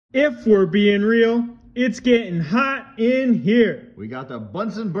If we're being real, it's getting hot in here. We got the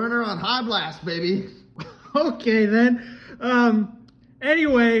Bunsen burner on high blast, baby. Okay then.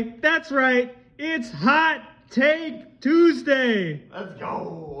 Anyway, that's right. It's Hot Take Tuesday. Let's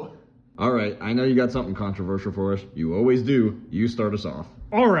go. All right, I know you got something controversial for us. You always do. You start us off.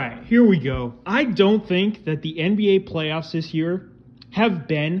 All right, here we go. I don't think that the NBA playoffs this year have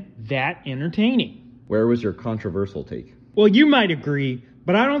been that entertaining. Where was your controversial take? Well, you might agree,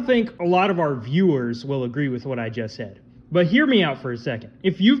 but I don't think a lot of our viewers will agree with what I just said. But hear me out for a second.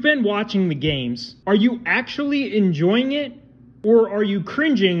 If you've been watching the games, are you actually enjoying it? Or are you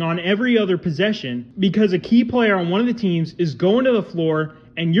cringing on every other possession because a key player on one of the teams is going to the floor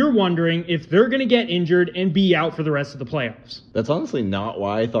and you're wondering if they're going to get injured and be out for the rest of the playoffs? That's honestly not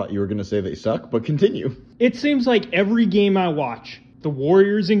why I thought you were going to say they suck, but continue. It seems like every game I watch, the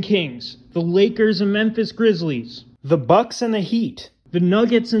Warriors and Kings, the Lakers and Memphis Grizzlies, the Bucks and the Heat, the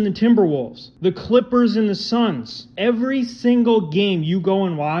Nuggets and the Timberwolves, the Clippers and the Suns, every single game you go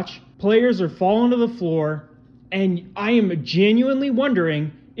and watch, players are falling to the floor, and I am genuinely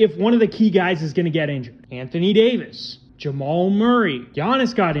wondering if one of the key guys is going to get injured. Anthony Davis, Jamal Murray,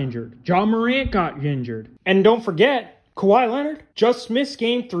 Giannis got injured, Ja Morant got injured. And don't forget, Kawhi Leonard just missed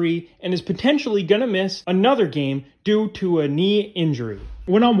Game 3 and is potentially going to miss another game due to a knee injury.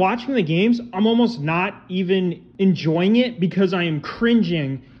 When I'm watching the games, I'm almost not even enjoying it because I am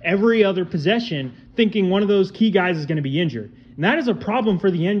cringing every other possession thinking one of those key guys is going to be injured. And that is a problem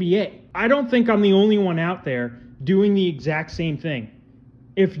for the NBA. I don't think I'm the only one out there doing the exact same thing.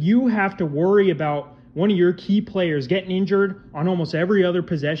 If you have to worry about one of your key players getting injured on almost every other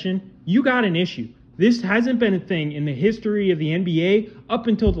possession, you got an issue. This hasn't been a thing in the history of the NBA up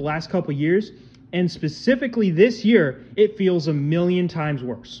until the last couple years, and specifically this year, it feels a million times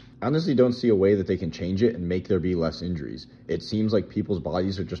worse. I honestly don't see a way that they can change it and make there be less injuries. It seems like people's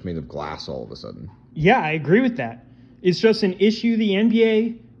bodies are just made of glass all of a sudden. Yeah, I agree with that. It's just an issue the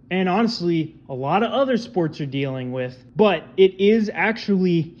NBA and honestly a lot of other sports are dealing with, but it is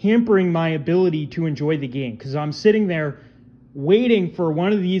actually hampering my ability to enjoy the game because I'm sitting there waiting for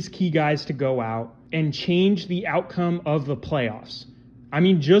one of these key guys to go out and change the outcome of the playoffs. I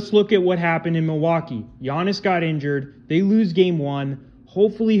mean, just look at what happened in Milwaukee. Giannis got injured. They lose Game 1.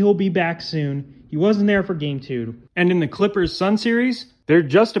 Hopefully he'll be back soon. He wasn't there for Game 2. And in the Clippers-Sun series, they're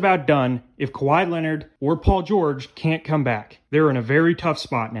just about done if Kawhi Leonard or Paul George can't come back. They're in a very tough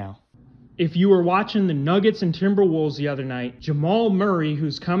spot now. If you were watching the Nuggets and Timberwolves the other night, Jamal Murray,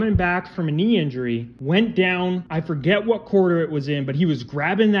 who's coming back from a knee injury, went down. I forget what quarter it was in, but he was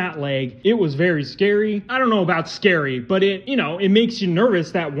grabbing that leg. It was very scary. I don't know about scary, but it makes you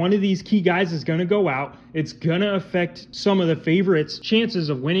nervous that one of these key guys is going to go out. It's going to affect some of the favorites' chances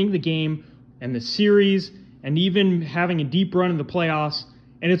of winning the game and the series and even having a deep run in the playoffs.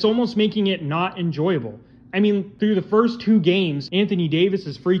 And it's almost making it not enjoyable. I mean, through the first 2 games, Anthony Davis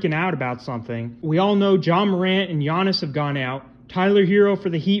is freaking out about something. We all know Ja Morant and Giannis have gone out. Tyler Hero for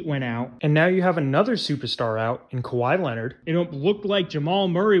the Heat went out. And now you have another superstar out in Kawhi Leonard. It looked like Jamal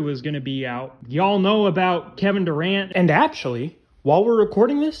Murray was going to be out. Y'all know about Kevin Durant. And actually, while we're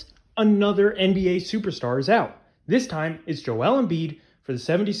recording this, another NBA superstar is out. This time, it's Joel Embiid for the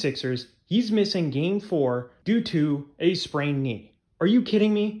 76ers. He's missing Game 4 due to a sprained knee. Are you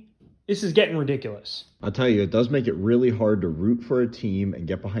kidding me? This is getting ridiculous. I'll tell you, it does make it really hard to root for a team and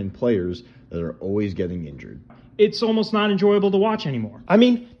get behind players that are always getting injured. It's almost not enjoyable to watch anymore. I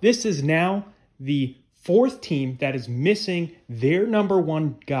mean, this is now the 4th team that is missing their number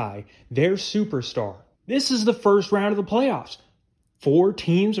 1 guy, their superstar. This is the first round of the playoffs. 4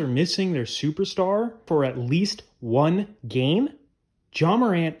 teams are missing their superstar for at least 1 game. Ja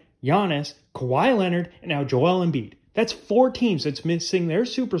Morant, Giannis, Kawhi Leonard, and now Joel Embiid. That's 4 teams that's missing their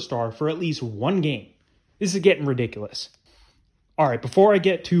superstar for at least 1 game. This is getting ridiculous. All right, before I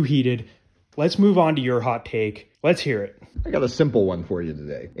get too heated, let's move on to your hot take. Let's hear it. I got a simple one for you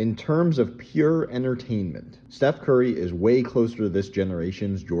today. In terms of pure entertainment, Steph Curry is way closer to this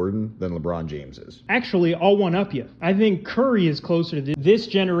generation's Jordan than LeBron James is. Actually, I'll one-up you. I think Curry is closer to this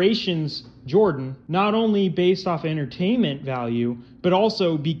generation's Jordan, not only based off entertainment value, but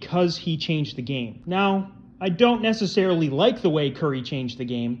also because he changed the game. Now, I don't necessarily like the way Curry changed the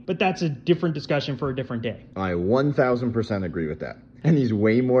game, but that's a different discussion for a different day. I 1000% agree with that. And he's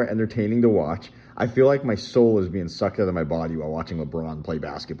way more entertaining to watch. I feel like my soul is being sucked out of my body while watching LeBron play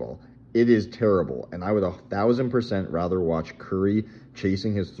basketball. It is terrible, and I would 1000% rather watch Curry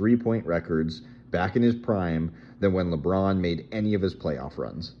chasing his 3-point records back in his prime than when LeBron made any of his playoff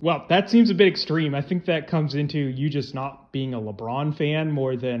runs. Well, that seems a bit extreme. I think that comes into you just not being a LeBron fan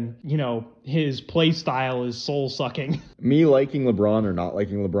more than, his play style is soul sucking. Me liking LeBron or not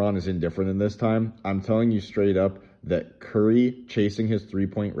liking LeBron is indifferent in this time. I'm telling you straight up that Curry chasing his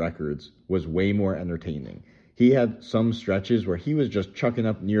three-point records was way more entertaining. He had some stretches where he was just chucking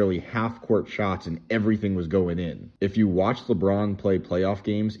up nearly half-court shots and everything was going in. If you watch LeBron play playoff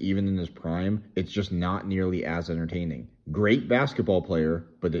games, even in his prime, it's just not nearly as entertaining. Great basketball player,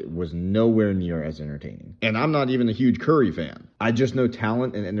 but it was nowhere near as entertaining. And I'm not even a huge Curry fan. I just know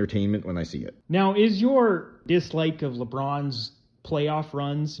talent and entertainment when I see it. Now, is your dislike of LeBron's playoff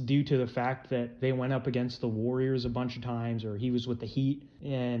runs due to the fact that they went up against the Warriors a bunch of times, or he was with the Heat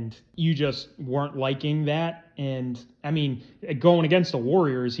and you just weren't liking that? And I mean, going against the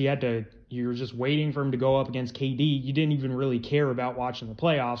Warriors, you were just waiting for him to go up against KD. You didn't even really care about watching the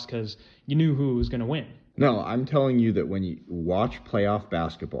playoffs because you knew who was going to win. No, I'm telling you that when you watch playoff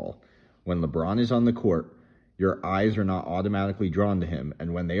basketball, when LeBron is on the court, your eyes are not automatically drawn to him,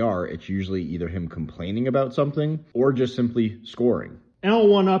 and when they are, it's usually either him complaining about something or just simply scoring. And I'll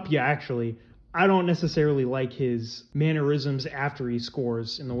one-up you, actually. I don't necessarily like his mannerisms after he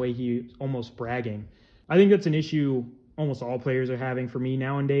scores and the way he's almost bragging. I think that's an issue almost all players are having for me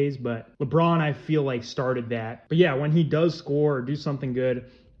nowadays, but LeBron, I feel like, started that. But yeah, when he does score or do something good,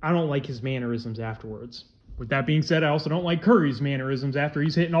 I don't like his mannerisms afterwards. With that being said, I also don't like Curry's mannerisms after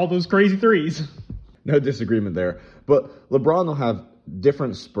he's hitting all those crazy threes. No disagreement there. But LeBron will have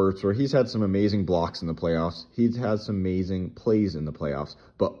different spurts where he's had some amazing blocks in the playoffs. He's had some amazing plays in the playoffs.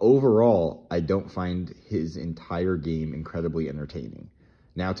 But overall, I don't find his entire game incredibly entertaining.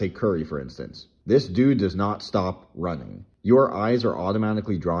 Now take Curry, for instance. This dude does not stop running. Your eyes are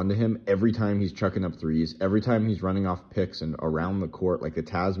automatically drawn to him every time he's chucking up threes, every time he's running off picks and around the court like the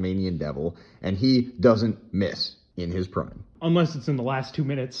Tasmanian devil, and he doesn't miss in his prime. Unless it's in the last 2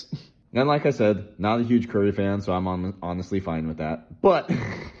 minutes. And like I said, not a huge Curry fan, so I'm honestly fine with that. But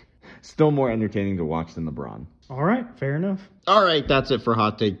still more entertaining to watch than LeBron. All right, fair enough. All right, that's it for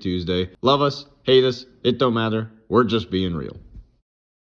Hot Take Tuesday. Love us, hate us, it don't matter. We're just being real.